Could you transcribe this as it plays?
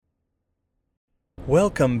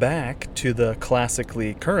Welcome back to the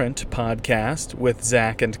Classically Current podcast with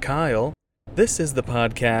Zach and Kyle. This is the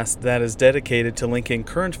podcast that is dedicated to linking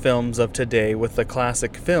current films of today with the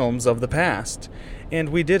classic films of the past. And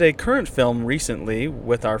we did a current film recently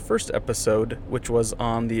with our first episode, which was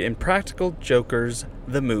on The Impractical Jokers,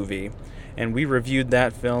 the movie. And we reviewed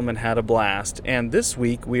that film and had a blast. And this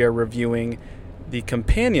week we are reviewing the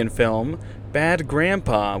companion film, Bad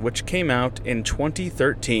Grandpa, which came out in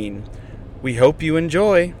 2013. We hope you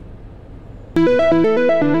enjoy.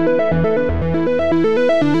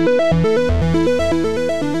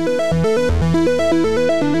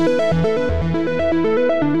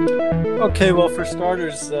 Okay, well, for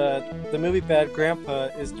starters, the movie Bad Grandpa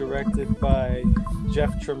is directed by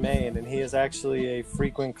Jeff Tremaine, and he is actually a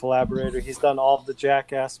frequent collaborator. He's done all of the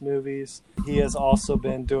Jackass movies. He has also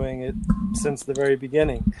been doing it since the very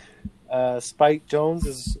beginning. Spike Jonze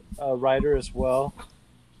is a writer as well,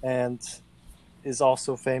 and is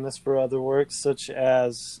also famous for other works such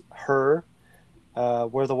as Her,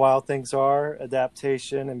 Where the Wild Things Are,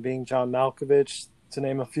 Adaptation, and Being John Malkovich, to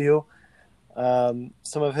name a few. Some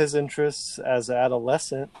of his interests as an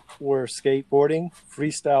adolescent were skateboarding,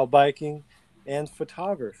 freestyle biking, and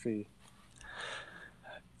photography.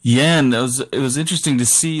 Yeah, and it was interesting to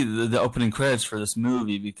see the opening credits for this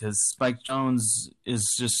movie because Spike Jonze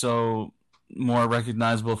is just so more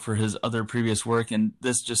recognizable for his other previous work, and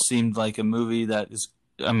this just seemed like a movie that is,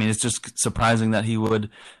 I mean, it's just surprising that he would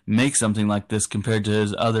make something like this compared to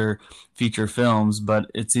his other feature films,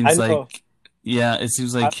 but it seems like,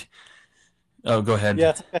 oh, go ahead.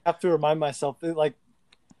 Yeah, I have to remind myself,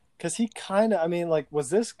 because he kind of, was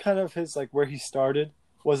this kind of his, where he started,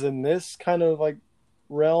 was in this kind of,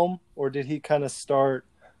 realm, or did he kind of start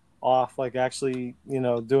off, actually,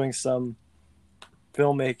 doing some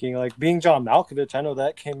filmmaking, like Being John Malkovich? I know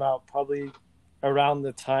that came out probably around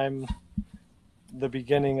the time the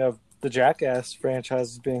beginning of the Jackass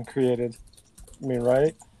franchise is being created. I mean,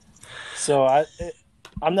 right? So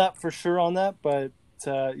I'm not for sure on that, but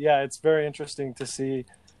yeah, it's very interesting to see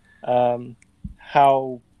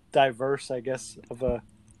how diverse, I guess, of a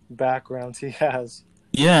background he has.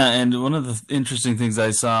 Yeah, and one of the interesting things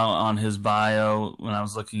I saw on his bio when I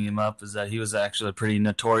was looking him up is that he was actually a pretty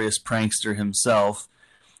notorious prankster himself,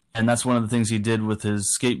 and that's one of the things he did with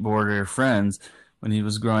his skateboarder friends when he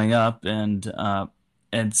was growing up, and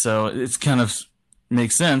so it's kind of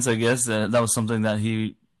makes sense, I guess, that was something that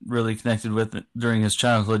he really connected with during his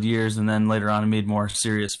childhood years, and then later on he made more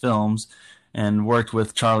serious films and worked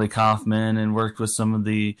with Charlie Kaufman and worked with some of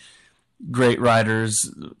the great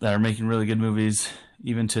writers that are making really good movies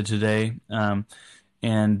even to today.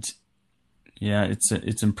 And yeah,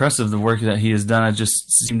 it's impressive the work that he has done. It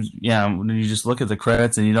just seems, when you just look at the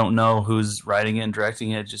credits and you don't know who's writing it and directing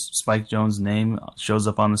it, just Spike Jonze's name shows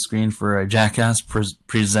up on the screen for a Jackass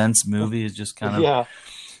Presents movie. It's just kind of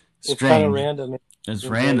strange. It's kind of random. It's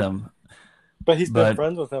random. But he's been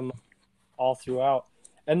friends with him all throughout.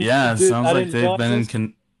 And yeah, it sounds like they've been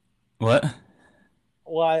in... What?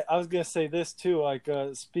 Well, I was going to say this too,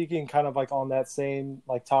 speaking kind of on that same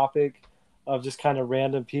topic of just kind of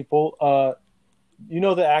random people. You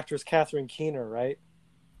know the actress Catherine Keener, right?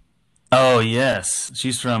 Oh, yes.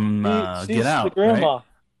 She's from she's Get Out, the grandma. Right?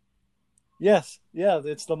 Yes. Yeah,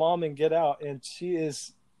 it's the mom in Get Out. And she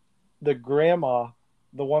is the grandma,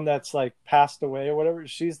 the one that's passed away or whatever.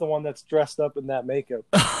 She's the one that's dressed up in that makeup.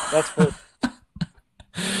 That's her.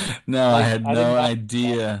 No, I had no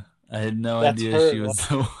idea. I had no idea she was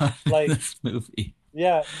the one in this movie.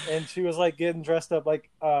 Yeah, and she was getting dressed up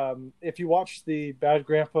if you watch the Bad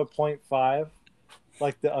Grandpa .5,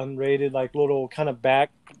 the unrated little kind of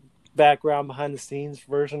background behind the scenes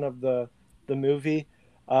version of the movie,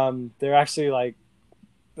 they're actually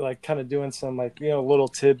kind of doing some little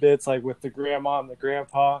tidbits with the grandma and the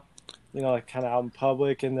grandpa, kind of out in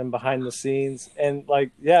public and then behind the scenes, and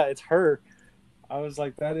it's her. I was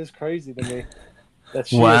that is crazy to me. That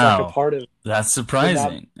she is a part of it. That's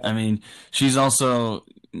surprising. I mean, she's also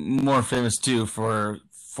more famous too for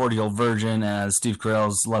 40-Year-Old Virgin as Steve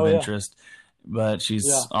Carell's love interest, but she's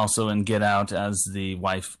also in Get Out as the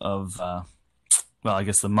wife of, I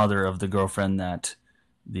guess the mother of the girlfriend that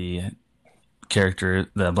the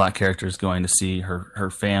black character is going to see her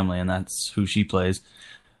family, and that's who she plays.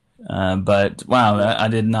 But wow, I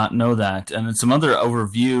did not know that. And some other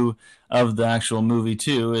overview of the actual movie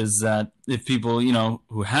too is that if people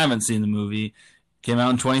who haven't seen the movie, came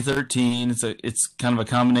out in 2013. It's kind of a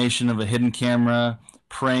combination of a hidden camera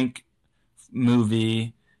prank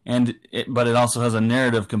movie, but it also has a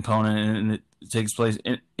narrative component, and it takes place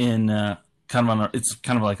in it's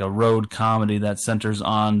kind of like a road comedy that centers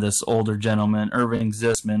on this older gentleman, Irving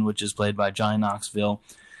Zisman, which is played by Johnny Knoxville,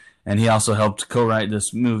 and he also helped co-write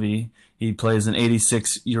this movie. He plays an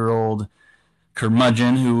 86-year-old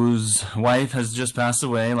curmudgeon whose wife has just passed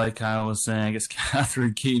away. Like Kyle was saying, I guess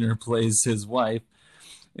Catherine Keener plays his wife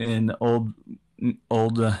in old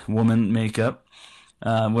woman makeup.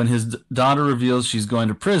 When his daughter reveals she's going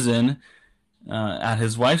to prison at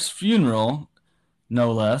his wife's funeral,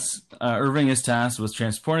 no less, Irving is tasked with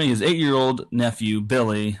transporting his 8-year-old nephew,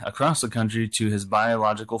 Billy, across the country to his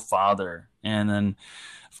biological father. And then,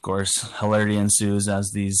 of course, hilarity ensues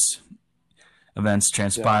as these events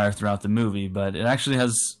transpire throughout the movie. But it actually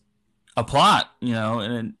has a plot,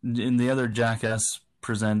 and in the other Jackass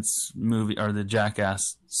Presents movie, or the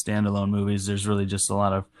Jackass standalone movies, there's really just a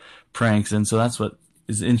lot of pranks. And so that's what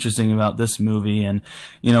is interesting about this movie. And,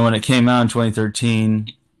 when it came out in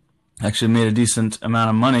 2013, actually made a decent amount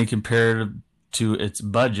of money compared to its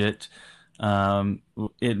budget.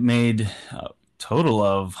 It made a total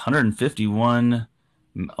of over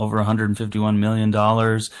 $151 million.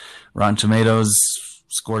 Rotten Tomatoes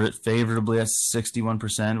scored it favorably at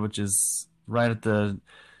 61%, which is right at the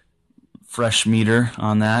fresh meter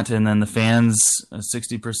on that. And then the fans, a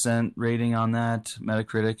 60% rating on that.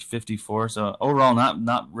 Metacritic 54. So overall,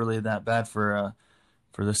 not really that bad for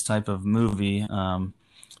this type of movie.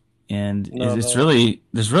 There's really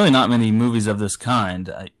not many movies of this kind.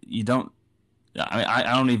 I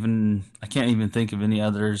can't even think of any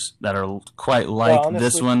others that are quite like honestly,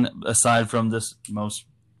 this one, aside from this most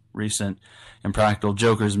recent Impractical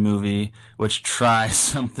Jokers movie, which tries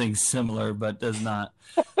something similar but does not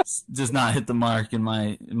hit the mark in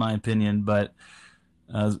my opinion. But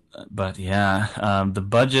yeah, the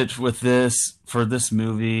budget for this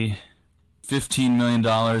movie, $15 million,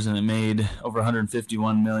 and it made over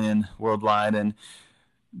 $151 million worldwide. And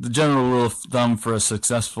the general rule of thumb for a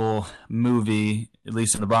successful movie, at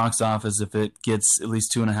least in the box office, if it gets at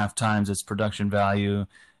least 2.5 times its production value,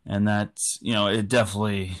 and that's, it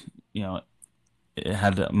definitely, it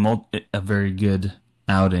had a very good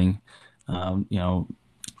outing. $15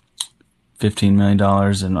 million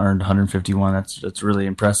and earned 151. That's really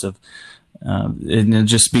impressive. And it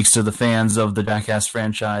just speaks to the fans of the Jackass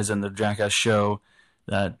franchise and the Jackass show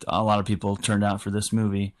that a lot of people turned out for this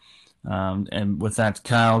movie. And with that,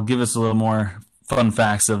 Kyle, give us a little more fun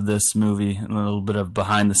facts of this movie and a little bit of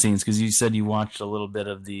behind the scenes, because you said you watched a little bit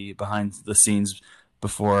of the behind the scenes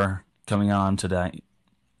before coming on today.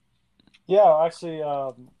 Yeah, actually,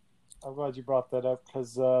 I'm glad you brought that up,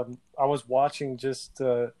 because I was watching just,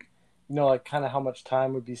 like kind of how much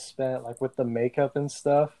time would be spent like with the makeup and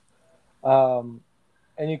stuff. And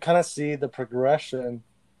you kind of see the progression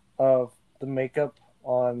of the makeup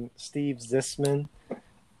on Steve Zisman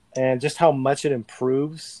and just how much it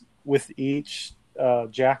improves with each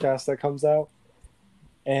Jackass that comes out.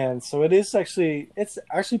 And so it's actually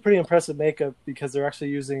pretty impressive makeup, because they're actually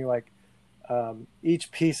using like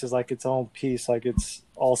each piece is like its own piece. Like it's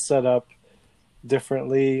all set up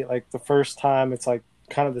differently. Like the first time it's like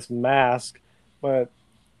kind of this mask, but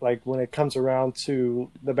like when it comes around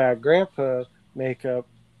to the Bad Grandpa makeup,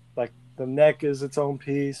 like the neck is its own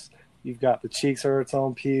piece. You've got the cheeks are its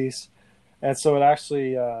own piece. And so it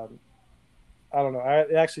actually, I don't know,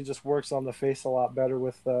 it actually just works on the face a lot better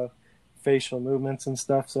with facial movements and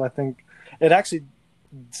stuff. So I think it actually,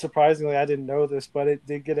 surprisingly, I didn't know this, but it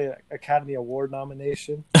did get an Academy Award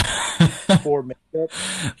nomination for makeup.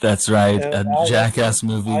 That's right. And a Jackass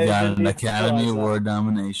movie got an Academy Award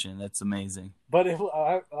nomination. That's amazing. But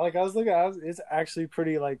I was looking at it, it's actually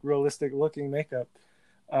pretty like realistic looking makeup.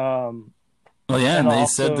 Well, yeah, and they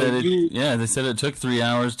said that they said it took 3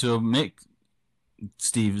 hours to make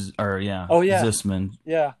Zisman.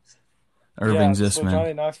 Yeah. Irving Zisman. So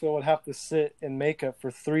Johnny Knoxville would have to sit in makeup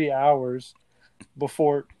for 3 hours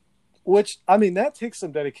before, which, I mean, that takes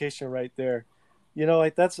some dedication right there. I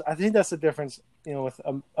think that's the difference, with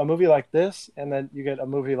a movie like this, and then you get a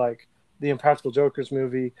movie like the Impractical Jokers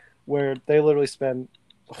movie, where they literally spend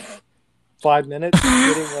 5 minutes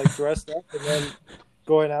getting like dressed up and then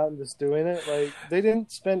going out and just doing it. Like they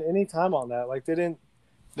didn't spend any time on that. Like they didn't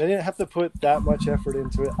have to put that much effort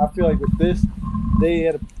into it. I feel like with this, they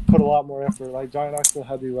had to put a lot more effort. Like Johnny Knoxville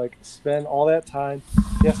had to like spend all that time.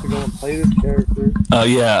 He has to go and play this character. Oh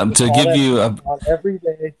yeah, to give you every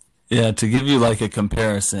day. Yeah, to give you like a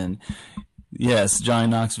comparison. Yes, Johnny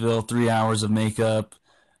Knoxville, 3 hours of makeup,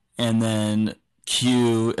 and then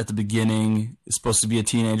Q at the beginning is supposed to be a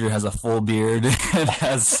teenager, has a full beard, and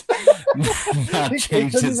has not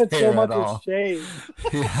changed his hair at all.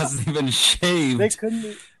 He hasn't even shaved.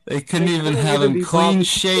 They couldn't It even couldn't have even him be clean Bobby,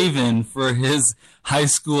 shaven for his high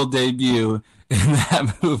school debut in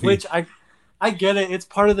that movie. which I get it. It's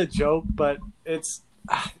part of the joke, but it's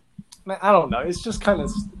man, I don't know. It's just kind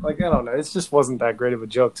of like I don't know. It just wasn't that great of a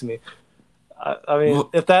joke to me. I mean, Well,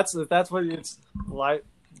 if that's what it's like,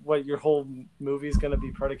 what your whole movie is going to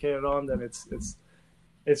be predicated on, then it's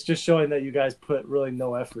just showing that you guys put really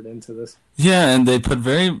no effort into this. yeah, and they put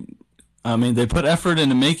they put effort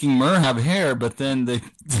into making Murr have hair, but then they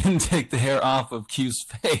didn't take the hair off of Q's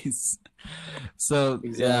face. So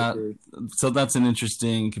yeah, Exactly. so that's an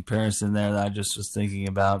interesting comparison there that I just was thinking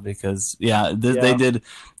about because yeah, they Yeah. did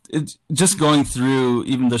it, just going through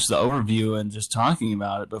even just the overview and just talking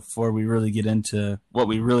about it before we really get into what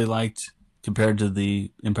we really liked compared to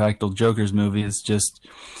the Impractical Jokers movie is just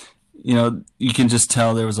you can just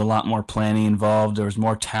tell there was a lot more planning involved. There was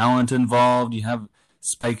more talent involved. You have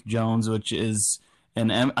Spike Jonze, which is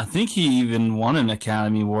I think he even won an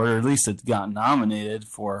Academy Award, or at least it got nominated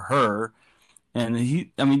for Her. And you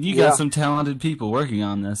got Yeah. some talented people working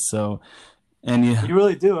on this. So, and You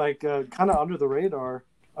really do, like kind of under the radar.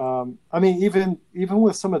 I mean, even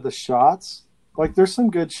with some of the shots, like there's some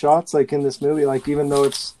good shots, like in this movie. Like even though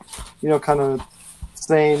it's, kind of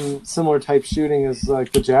similar type shooting as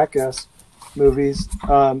like the Jackass movies.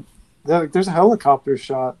 There's a helicopter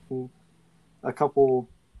shot in a couple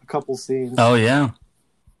scenes. oh yeah,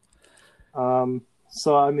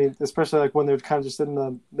 So I mean, especially like when they're kind of just in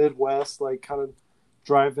the Midwest, like kind of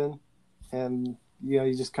driving, and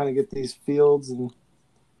you just kind of get these fields and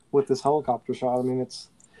with this helicopter shot. I mean, it's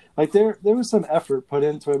like there was some effort put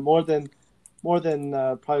into it, more than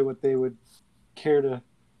probably what they would care to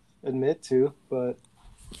admit to, but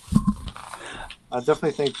I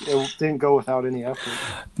definitely think it didn't go without any effort.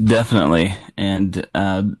 definitely. And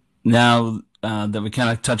now that we kind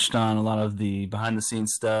of touched on a lot of the behind the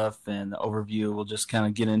scenes stuff and the overview, we'll just kind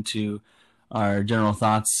of get into our general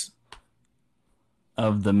thoughts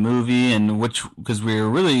of the movie and because we're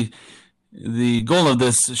really the goal of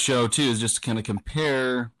this show too is just to kind of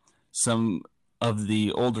compare some of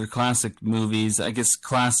the older classic movies. I guess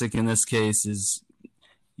classic in this case is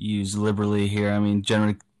used liberally here. I mean,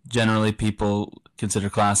 generally people consider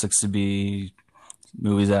classics to be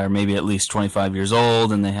movies that are maybe at least 25 years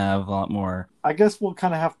old and they have a lot more. I guess we'll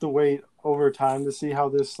kind of have to wait over time to see how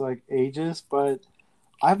this like ages, but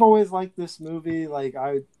I've always liked this movie. Like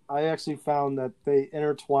I actually found that they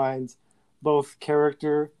intertwined both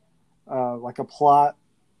character, like a plot,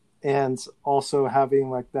 and also having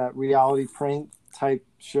like that reality prank type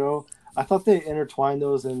show. I thought they intertwined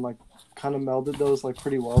those and like kind of melded those like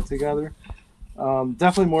pretty well together.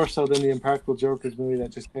 Definitely more so than the Impractical Jokers movie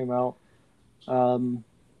that just came out,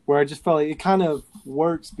 where I just felt like it kind of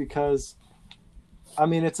works because, I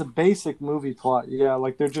mean, it's a basic movie plot. Yeah,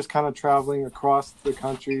 like they're just kind of traveling across the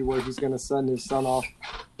country where he's going to send his son off,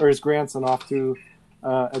 or his grandson off to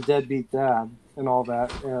a deadbeat dad and all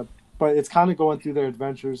that. But it's kind of going through their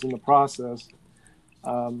adventures in the process.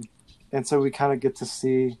 And so we kind of get to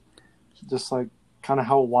see just like kind of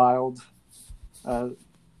how wild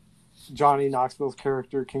Johnny Knoxville's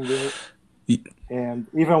character can get. And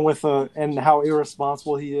even with and how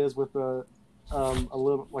irresponsible he is with a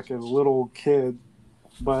little kid,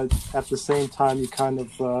 but at the same time you kind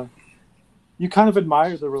of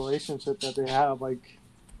admire the relationship that they have. Like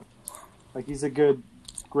he's a good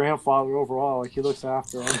grandfather overall. Like he looks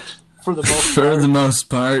after him for the most For part. the most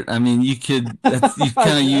part, I mean, you kind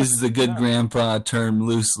of use the good grandpa term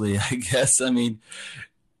loosely, I guess. I mean,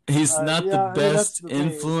 he's not yeah, the I mean, that's best the thing.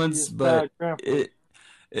 influence, He's but bad grandpa.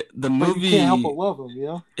 the But movie you can't help but love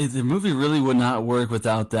him, the movie really would not work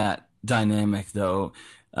without that dynamic, though,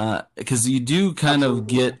 because you do kind of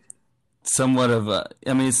Absolutely. get somewhat of a.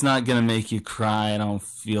 I mean, it's not gonna make you cry. I don't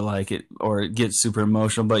feel like it, or get super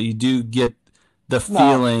emotional, but you do get the No.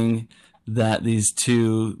 feeling that these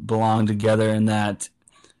two belong together, and that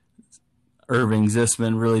Irving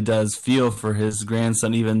Zisman really does feel for his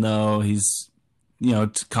grandson, even though he's,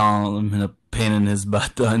 calling him a pain in his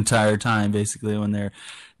butt the entire time, basically, when they're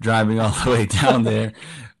driving all the way down there.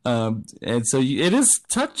 And so it is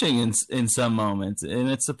touching in some moments, and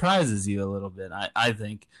it surprises you a little bit, I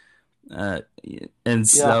think. And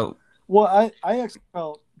so, Well, I actually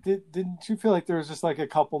felt. Didn't you feel like there was just like a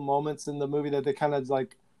couple moments in the movie that they kind of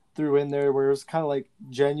like threw in there where it was kind of like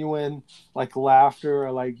genuine, like laughter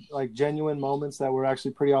or like genuine moments that were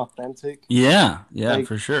actually pretty authentic? yeah, Like,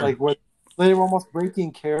 for sure. Like what they were almost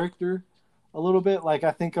breaking character a little bit. Like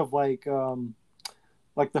I think of like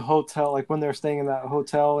the hotel, like when they're staying in that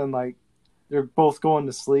hotel and like they're both going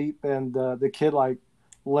to sleep and the kid like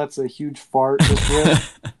lets a huge fart just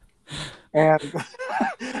rip. And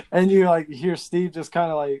and you like hear Steve just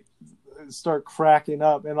kind of like start cracking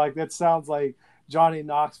up, and like that sounds like Johnny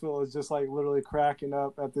Knoxville is just like literally cracking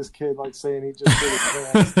up at this kid like saying he just did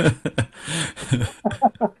his pants.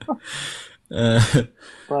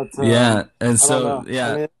 But yeah, and so yeah.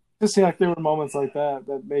 I mean, it just seemed like there were moments like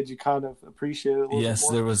that made you kind of appreciate it a little yes,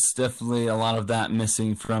 bit more. There was definitely a lot of that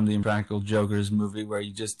missing from the Impractical Jokers movie, where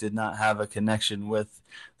you just did not have a connection with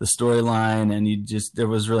the storyline, and there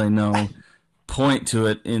was really no point to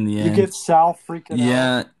it in the end. You get Sal freaking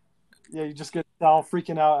out. Yeah, you just get Sal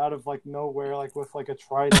freaking out of like nowhere, like with like a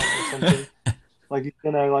trident or something. Like he's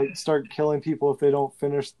gonna like start killing people if they don't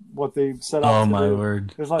finish what they set out to do. Oh my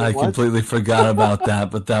word! Like, I completely forgot about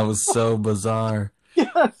that, but that was so bizarre.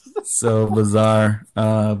 Yes. So bizarre.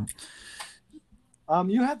 You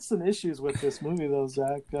had some issues with this movie though,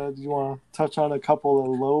 Zach. Do you want to touch on a couple of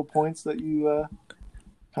low points that you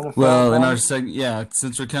kind of? Well, in our segment,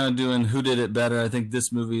 since we're kind of doing who did it better, I think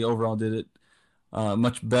this movie overall did it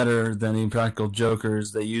much better than the Impractical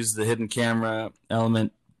Jokers. They used the hidden camera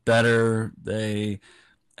element better. They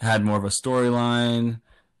had more of a storyline.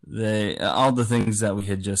 All the things that we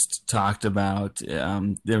had just talked about.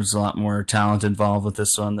 There was a lot more talent involved with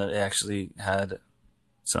this one. That actually had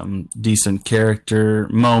some decent character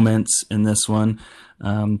moments in this one.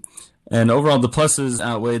 And overall, the pluses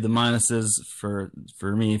outweighed the minuses for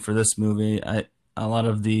me for this movie. A lot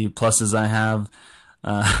of the pluses I have.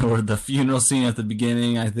 Or the funeral scene at the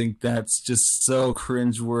beginning. I think that's just so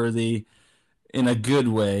cringeworthy in a good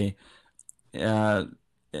way.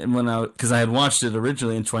 Because I had watched it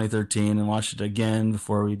originally in 2013 and watched it again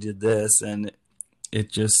before we did this, and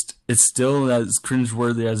it's still as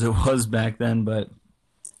cringeworthy as it was back then, but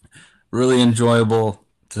really enjoyable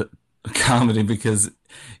comedy because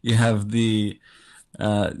you have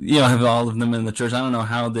have all of them in the church. I don't know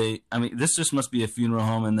how this just must be a funeral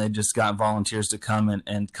home, and they just got volunteers to come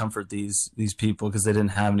and comfort these people because they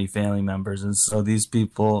didn't have any family members. And so these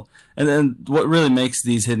people, and then what really makes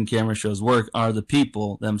these hidden camera shows work are the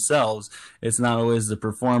people themselves. It's not always the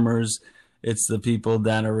performers. It's the people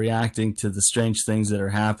that are reacting to the strange things that are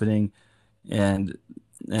happening. And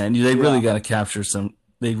they really got to capture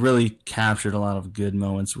they really captured a lot of good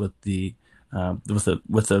moments with the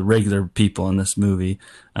regular people in this movie.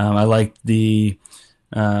 I like the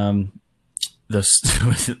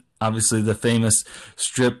obviously the famous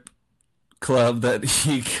strip club that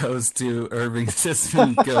he goes to, Irving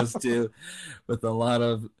Sisman goes to, with a lot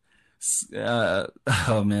of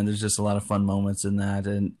there's just a lot of fun moments in that,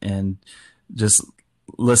 and just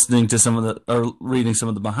listening to reading some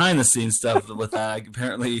of the behind the scenes stuff with that.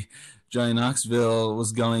 Apparently Johnny Knoxville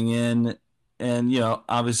was going in, and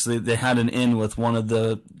obviously they had an in with one of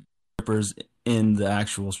the strippers in the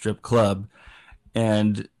actual strip club,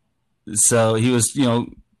 and so he was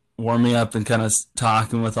warming up and kind of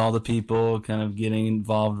talking with all the people, kind of getting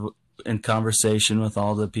involved in conversation with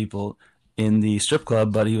all the people in the strip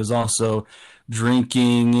club, but he was also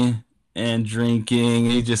drinking.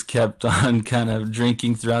 He just kept on kind of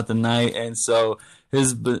drinking throughout the night, and so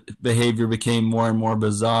his behavior became more and more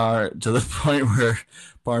bizarre to the point where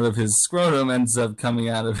part of his scrotum ends up coming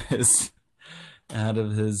out of his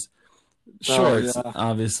shorts,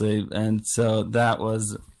 obviously, and so that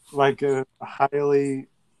was like a highly,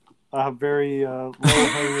 very low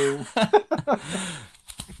hanging,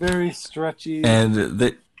 very stretchy,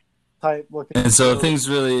 and type looking. And so things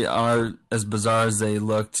really are as bizarre as they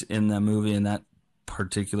looked in that movie, in that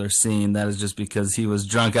particular scene. That is just because he was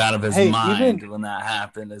drunk out of his mind when that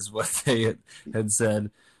happened, is what they had said.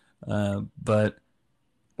 But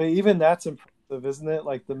even that's impressive, isn't it?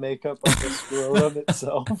 Like the makeup of the scrotum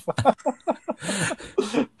itself.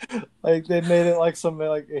 Like they made it like some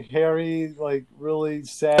like a hairy, like really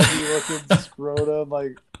saggy looking scrotum,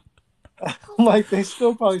 like they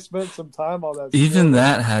still probably spent some time on that. Even scrotum.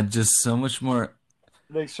 That had just so much more.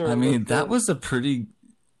 Make sure. I mean, that was a pretty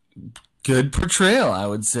good portrayal, I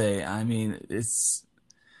would say. I mean,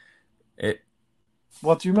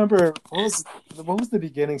 Well, do you remember what was the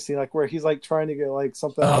beginning scene like where he's like trying to get like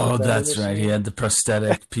something? Oh, that's right. He had the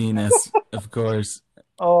prosthetic penis, of course.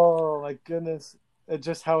 Oh my goodness! It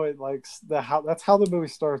just how it that's how the movie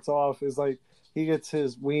starts off, is like he gets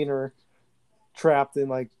his wiener trapped in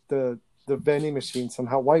like the vending machine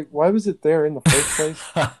somehow. Why was it there in the first place?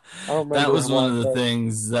 I don't remember. That was one of the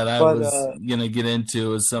things that I was gonna get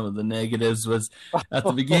into. Was some of the negatives was at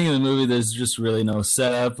the beginning of the movie. There's just really no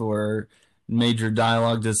setup or major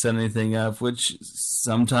dialogue to set anything up, which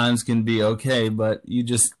sometimes can be okay, but you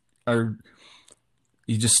just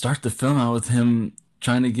start the film out with him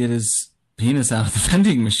trying to get his penis out of the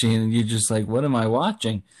vending machine, and you're just like, what am I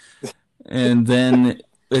watching? And then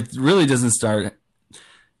it really doesn't start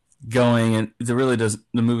going, and the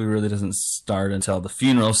movie really doesn't start until the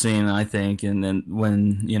funeral scene, I think. And then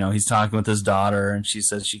when he's talking with his daughter and she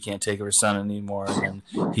says she can't take her son anymore, and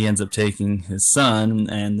then he ends up taking his son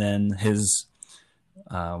and then his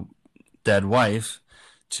dead wife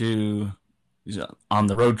to on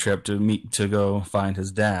the road trip to go find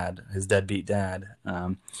his deadbeat dad.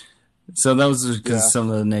 So that was just some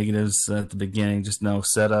of the negatives at the beginning, just no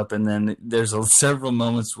setup. And then there's several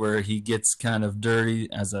moments where he gets kind of dirty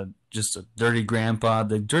as just a dirty grandpa.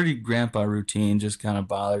 The dirty grandpa routine just kind of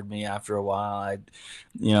bothered me after a while.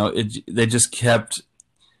 They just kept,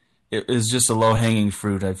 it was just a low hanging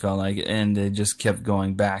fruit, I felt like, and they just kept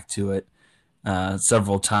going back to it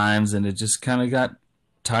several times, and it just kind of got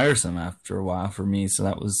tiresome after a while for me. So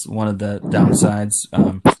that was one of the downsides.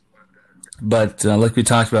 But like we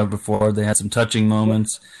talked about before, they had some touching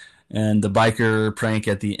moments, and the biker prank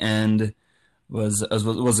at the end was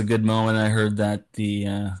a good moment. I heard that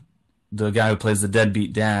the guy who plays the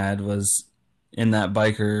deadbeat dad was in that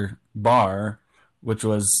biker bar, which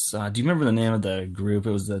was do you remember the name of the group?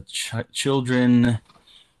 It was the Children.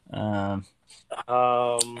 I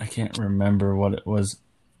can't remember what it was.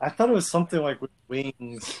 I thought it was something like with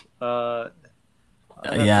wings.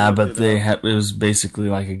 Yeah, but it was basically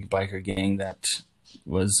like a biker gang that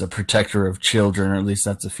was a protector of children, or at least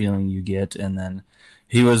that's the feeling you get. And then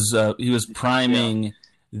he was priming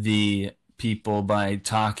the people by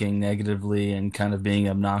talking negatively and kind of being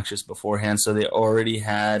obnoxious beforehand, so they already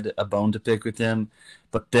had a bone to pick with him.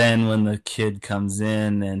 But then when the kid comes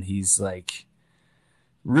in and he's like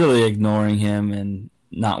really ignoring him and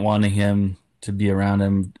not wanting him to be around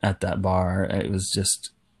him at that bar, it was just,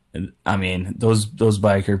 I mean, those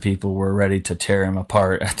biker people were ready to tear him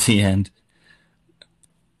apart at the end.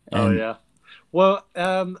 Well,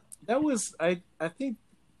 that was I think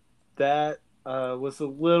that was a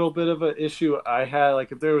little bit of an issue I had.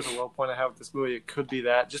 Like, if there was a low point I have with this movie, it could be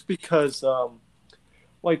that, just because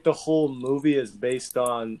like the whole movie is based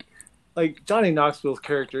on, like, Johnny Knoxville's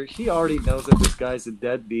character. He already knows that this guy's a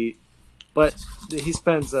deadbeat, but he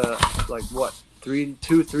spends a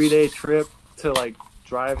 3-day trip to like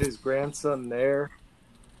drive his grandson there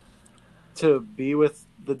to be with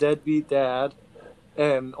the deadbeat dad,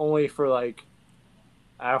 and only for like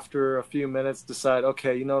after a few minutes decide,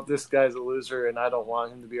 okay, this guy's a loser and I don't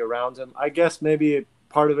want him to be around him. I guess maybe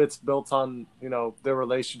part of it's built on their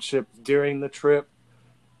relationship during the trip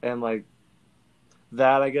and like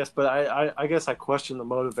that, I guess. But I guess I question the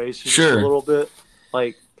motivation a little bit.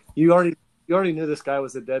 Like, you already knew this guy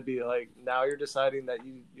was a deadbeat. Like, now you're deciding that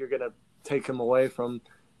you're gonna take him away from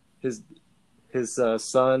his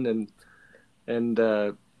son, and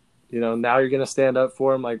now you're gonna stand up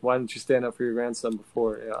for him. Like, why didn't you stand up for your grandson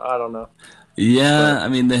before? I don't know. Yeah, but I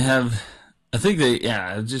mean, I think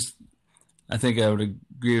I would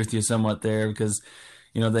agree with you somewhat there, because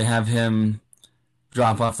they have him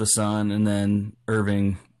drop off the son, and then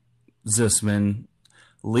Irving Zisman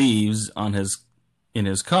leaves in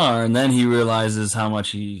his car, and then he realizes how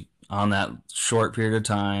much on that short period of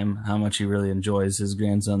time, how much he really enjoys his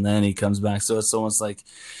grandson. Then he comes back. So it's almost like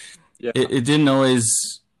it didn't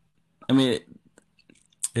always, I mean,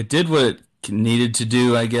 it did what it needed to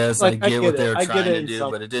do, I guess. Like, I get what they were trying to do,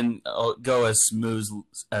 but it didn't go as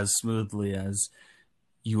smoothly as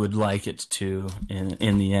you would like it to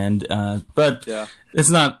in the end. But it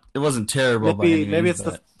wasn't terrible. Maybe it's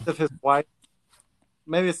the fact of his wife.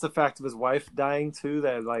 Maybe it's the fact of his wife dying too,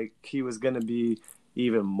 that like he was going to be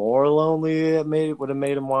even more lonely. It would have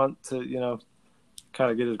made him want to, kind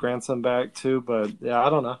of get his grandson back too. But yeah, I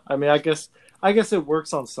don't know. I mean, I guess it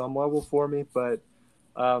works on some level for me, but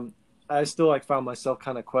I still found myself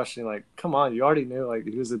kind of questioning, like, come on, you already knew like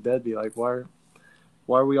he was a deadbeat. Like, why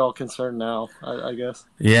are we all concerned now? I guess.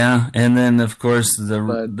 Yeah, and then of course the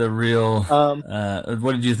real.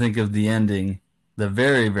 What did you think of the ending? The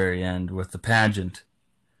very, very end with the pageant.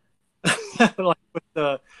 I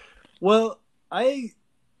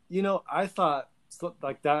thought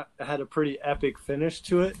like that had a pretty epic finish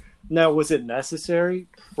to it. Now, was it necessary?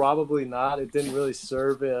 Probably not. It didn't really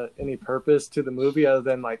serve any purpose to the movie other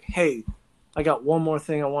than like, hey, I got one more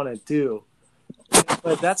thing I want to do.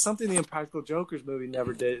 But that's something the Impractical Jokers movie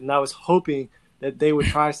never did, and I was hoping that they would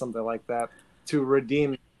try something like that to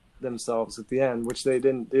redeem themselves at the end, which they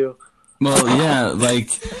didn't do. Well, yeah, like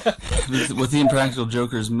with the Impractical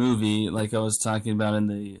Jokers movie, like I was talking about in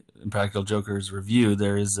the Impractical Jokers review,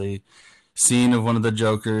 there is a scene of one of the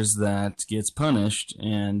Jokers that gets punished,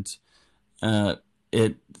 and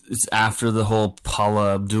it's after the whole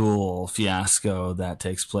Paula Abdul fiasco that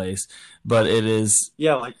takes place. But it is...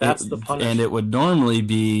 Yeah, like that's the punishment. And it would normally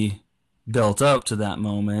be built up to that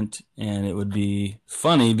moment, and it would be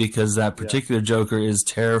funny because that particular Joker is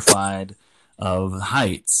terrified of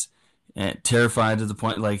heights, and terrified to the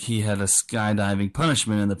point like he had a skydiving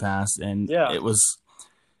punishment in the past, and it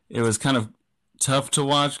was kind of tough to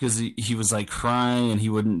watch because he was like crying and he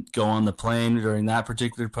wouldn't go on the plane during that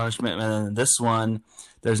particular punishment. And then this one,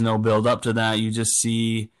 there's no build up to that. You just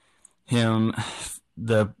see him,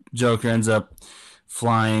 the Joker ends up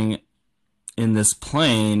flying in this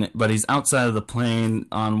plane, but he's outside of the plane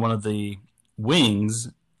on one of the wings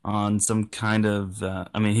on some kind of,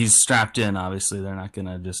 he's strapped in, obviously. They're not going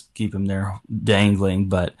to just keep him there dangling,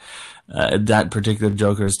 but that particular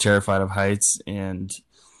Joker is terrified of heights, and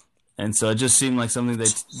so it just seemed like something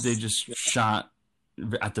they just shot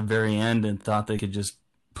at the very end and thought they could just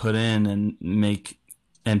put in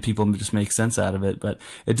and people just make sense out of it, but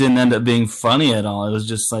it didn't end up being funny at all. It was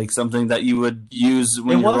just like something that you would use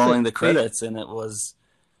when you're rolling the credits, and it was...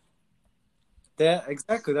 Yeah,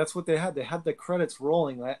 exactly. That's what they had. They had the credits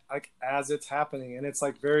rolling like as it's happening, and it's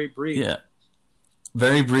like very brief. Yeah,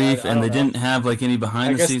 very brief, and they didn't have like any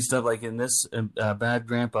behind-the-scenes stuff. Like in this Bad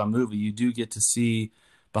Grandpa movie, you do get to see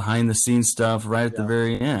behind-the-scenes stuff right at the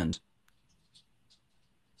very end.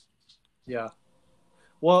 Yeah.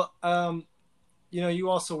 Well, you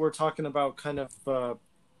also were talking about kind of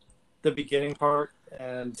the beginning part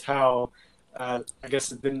and how I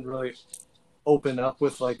guess it didn't really open up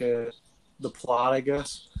with like the plot, I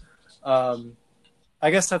guess. I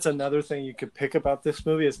guess that's another thing you could pick about this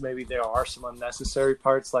movie is maybe there are some unnecessary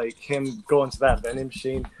parts, like him going to that vending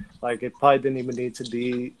machine. Like it probably didn't even need to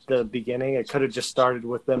be the beginning. It could have just started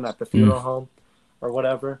with them at the funeral home or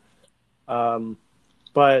whatever.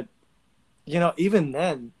 But even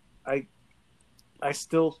then, I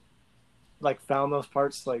still like found those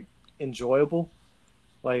parts like enjoyable.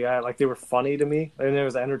 Like they were funny to me, and it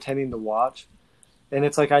was entertaining to watch. And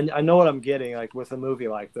it's like I know what I'm getting like with a movie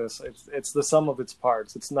like this. It's the sum of its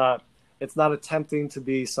parts. It's not attempting to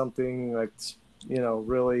be something like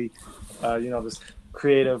really this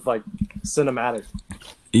creative like cinematic.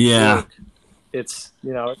 Yeah. Work. It's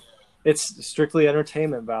it's strictly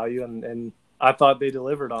entertainment value, and I thought they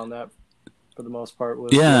delivered on that for the most part.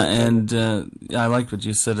 And I liked what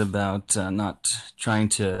you said about not trying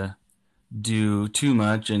to do too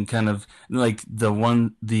much, and kind of like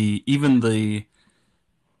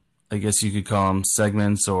I guess you could call them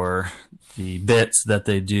segments or the bits that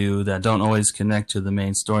they do that don't always connect to the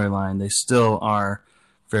main storyline. They still are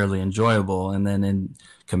fairly enjoyable. And then in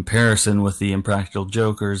comparison with the Impractical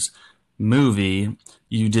Jokers movie,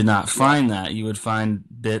 you did not find that. You would find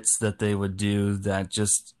bits that they would do that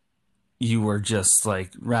just, you were just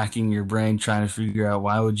like racking your brain trying to figure out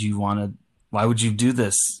why would you do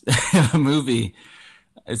this in a movie?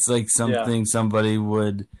 It's like something somebody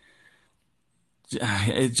would...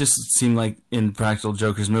 It just seemed like in Practical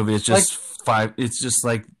Jokers movie, it's just it's just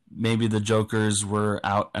like maybe the Jokers were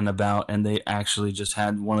out and about and they actually just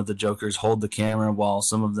had one of the Jokers hold the camera while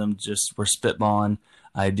some of them just were spitballing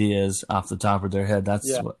ideas off the top of their head.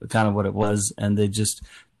 That's kind of what it was. And they just,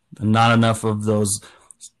 not enough of those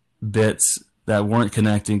bits that weren't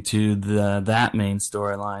connecting to that main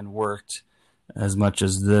storyline worked as much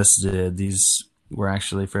as this did. These were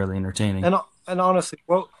actually fairly entertaining. And honestly,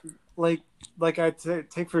 well, like I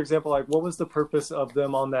take for example, like what was the purpose of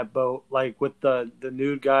them on that boat? Like with the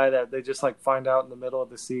nude guy that they just like find out in the middle of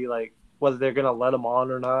the sea, like whether they're gonna let him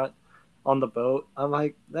on or not on the boat. I'm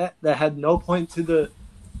like that had no point to the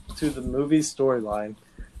movie storyline,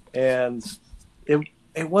 and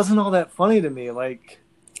it wasn't all that funny to me. Like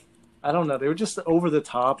I don't know, they were just over the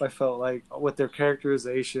top. I felt like with their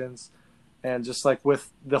characterizations and just like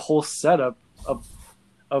with the whole setup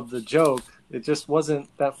of the joke. It just wasn't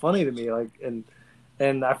that funny to me. Like,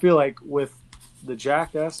 and I feel like with the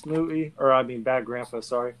Jackass movie, or I mean Bad Grandpa,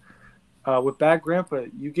 sorry. With Bad Grandpa,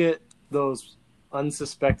 you get those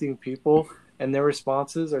unsuspecting people, and their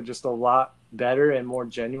responses are just a lot better and more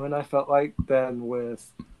genuine, I felt like, than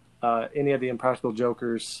with any of the Impractical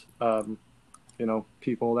Jokers,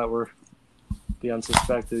 people that were the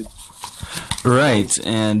unsuspected. Right,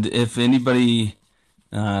 and if anybody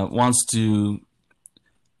wants to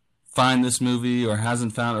find this movie or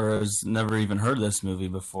hasn't found or has never even heard of this movie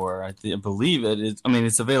before, I believe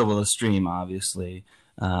it's available to stream, obviously.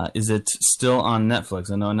 Is it still on Netflix?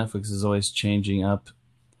 I know Netflix is always changing up.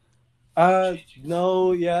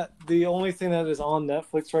 No, the only thing that is on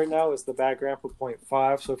Netflix right now is the Bad Grandpa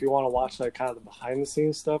 .5. So if you want to watch like kind of the behind the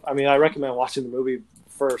scenes stuff, I mean, I recommend watching the movie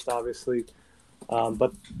first, obviously.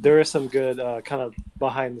 But there is some good kind of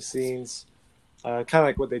behind the scenes, kind of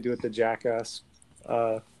like what they do with the Jackass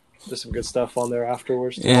there's some good stuff on there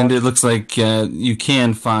afterwards. And it looks like you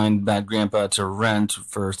can find Bad Grandpa to rent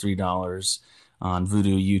for $3 on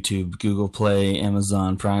Vudu, YouTube, Google Play,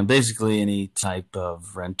 Amazon Prime, basically any type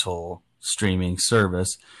of rental streaming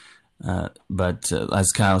service. But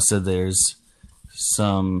as Kyle said, there's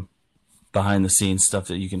some behind the scenes stuff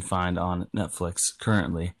that you can find on Netflix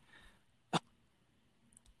currently.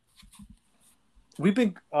 We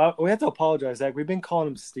have to apologize, Zach. We've been calling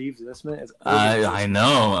him Steve this minute. I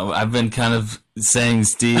know. I've been kind of saying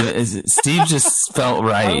Steve. Steve just felt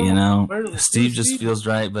right, you know. Steve just feels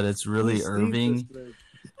right, but it's really Irving.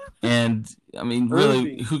 And I mean,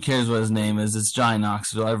 really, who cares what his name is? It's Johnny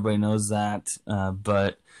Knoxville. Everybody knows that.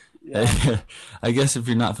 But yeah. I guess if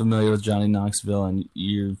you're not familiar with Johnny Knoxville and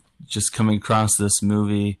you're just coming across this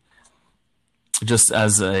movie, just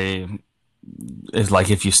as it's like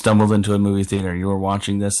if you stumbled into a movie theater and you were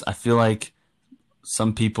watching this, I feel like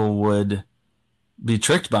some people would be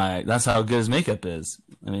tricked by it. That's how good his makeup is.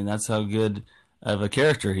 I mean, that's how good of a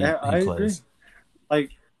character he plays. Agree.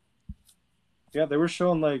 Like, yeah, they were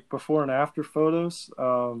showing like before and after photos,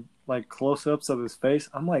 like close-ups of his face.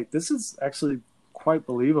 I'm like, this is actually quite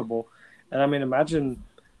believable. And I mean, imagine,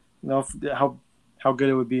 you know, how good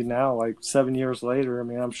it would be now, like 7 years later. I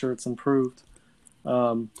mean, I'm sure it's improved.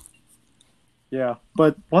 Yeah,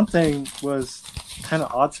 but one thing was kind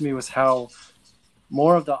of odd to me was how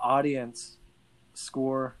more of the audience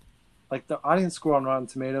score, like the audience score on Rotten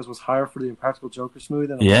Tomatoes was higher for the Impractical Jokers movie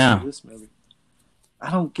than it was for this movie.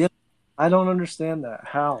 I don't understand that.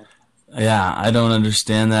 How? Yeah, I don't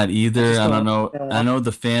understand that either. I don't know. I know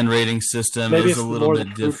the fan rating system is a little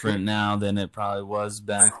bit different now than it probably was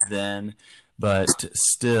back then, but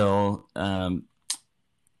still,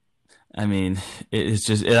 I mean, it's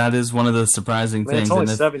just that is one of the surprising things. It's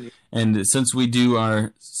only 7 years. And since we do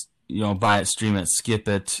our, buy it, stream it, skip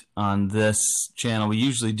it on this channel, we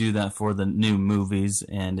usually do that for the new movies.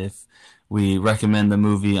 And if we recommend the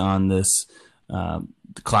movie on this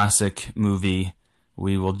classic movie,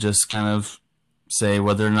 we will just kind of say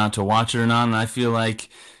whether or not to watch it or not. And I feel like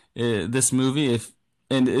this movie, if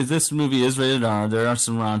this movie is rated R, there are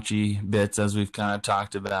some raunchy bits, as we've kind of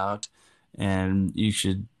talked about, and you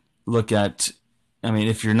should look at, I mean,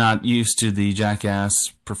 if you're not used to the Jackass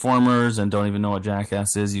performers and don't even know what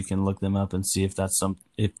Jackass is, you can look them up and see if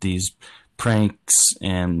if these pranks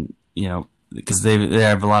and, because they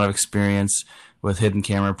have a lot of experience with hidden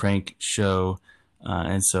camera prank show.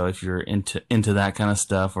 And so if you're into that kind of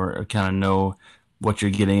stuff or kind of know what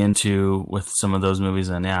you're getting into with some of those movies,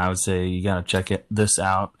 then I would say you got to check this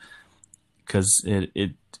out, because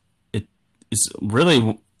it's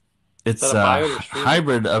really, it's a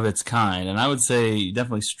hybrid of its kind, and I would say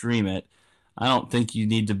definitely stream it. I don't think you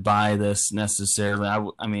need to buy this necessarily.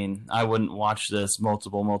 I mean, I wouldn't watch this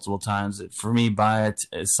multiple times. For me, buy it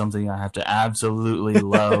is something I have to absolutely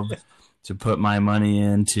love to put my money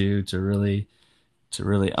into to really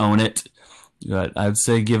own it. But I'd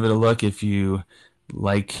say give it a look if you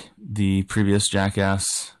like the previous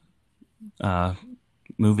Jackass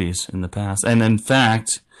movies in the past. And in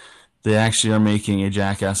fact, they actually are making a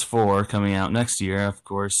Jackass 4 coming out next year, of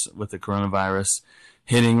course, with the coronavirus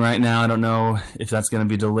hitting right now. I don't know if that's going to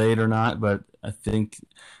be delayed or not, but I think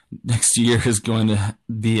next year is going to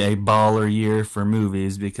be a baller year for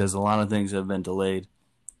movies because a lot of things have been delayed.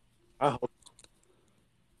 I hope.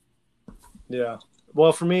 Yeah.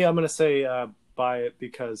 Well, for me, I'm going to say buy it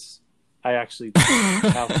because I actually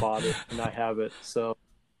have bought it and I have it. So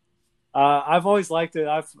I've always liked it.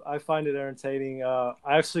 I find it entertaining. I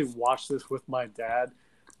actually watched this with my dad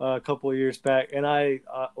a couple of years back, and I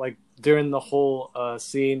like during the whole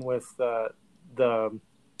scene with the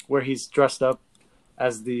where he's dressed up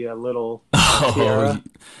as the little tiara.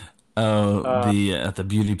 At the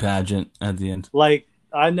beauty pageant at the end. Like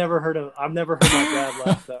I've never heard my dad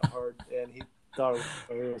laugh that hard, and he thought it was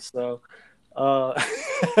hilarious. So,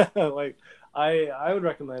 like I would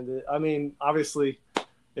recommend it. I mean, obviously,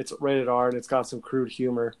 it's rated R and it's got some crude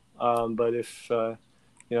humor. But if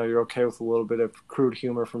you're okay with a little bit of crude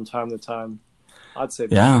humor from time to time, I'd say.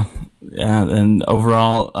 Yeah. And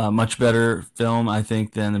overall, a much better film, I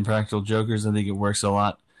think, than Impractical Jokers. I think it works a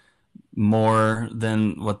lot more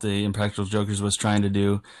than what the Impractical Jokers was trying to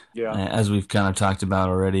do. Yeah. As we've kind of talked about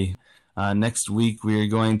already. Next week, we are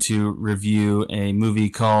going to review a movie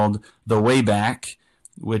called The Way Back,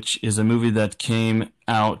 which is a movie that came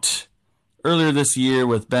out earlier this year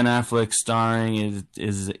with Ben Affleck starring. It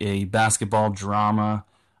is a basketball drama.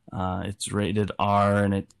 It's rated R,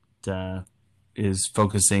 and it is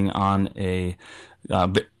focusing on a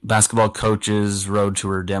basketball coach's road to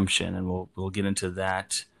redemption, and we'll get into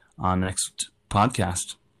that on next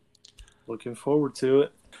podcast. Looking forward to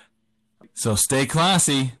it. So stay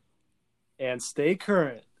classy. And stay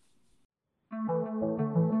current.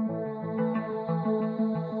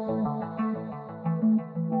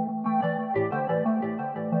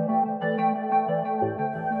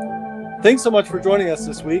 Thanks so much for joining us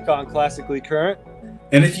this week on Classically Current.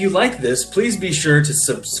 And if you like this, please be sure to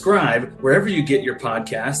subscribe wherever you get your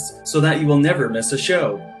podcasts so that you will never miss a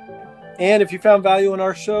show. And if you found value in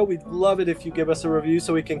our show, we'd love it if you give us a review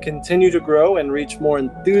so we can continue to grow and reach more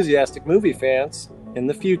enthusiastic movie fans in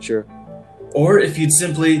the future. Or if you'd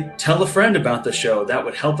simply tell a friend about the show, that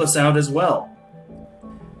would help us out as well.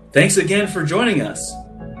 Thanks again for joining us.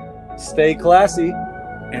 Stay classy.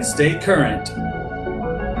 And stay current.